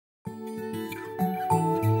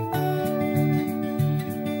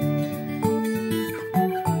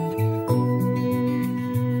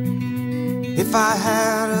If I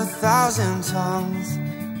had 1,000 tongues,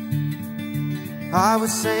 I would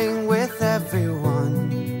sing with everyone.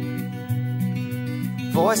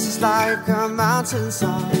 Voices like a mountain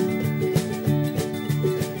song,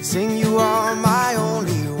 sing you are my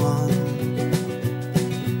only one.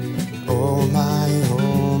 Oh my,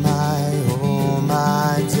 oh my, oh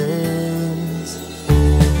my days.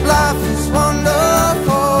 Life is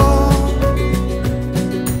wonderful.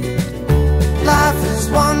 Life is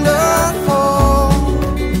wonderful.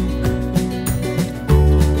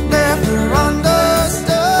 Never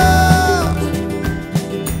understood,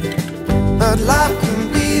 but life can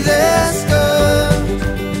be this good.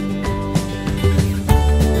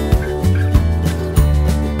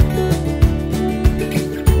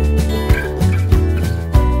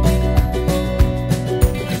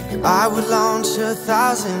 I would launch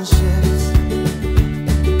 1,000 ships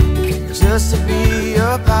just to be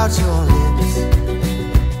about your lips.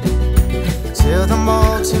 Tell them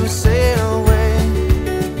all to sail away,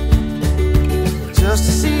 just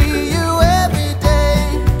to see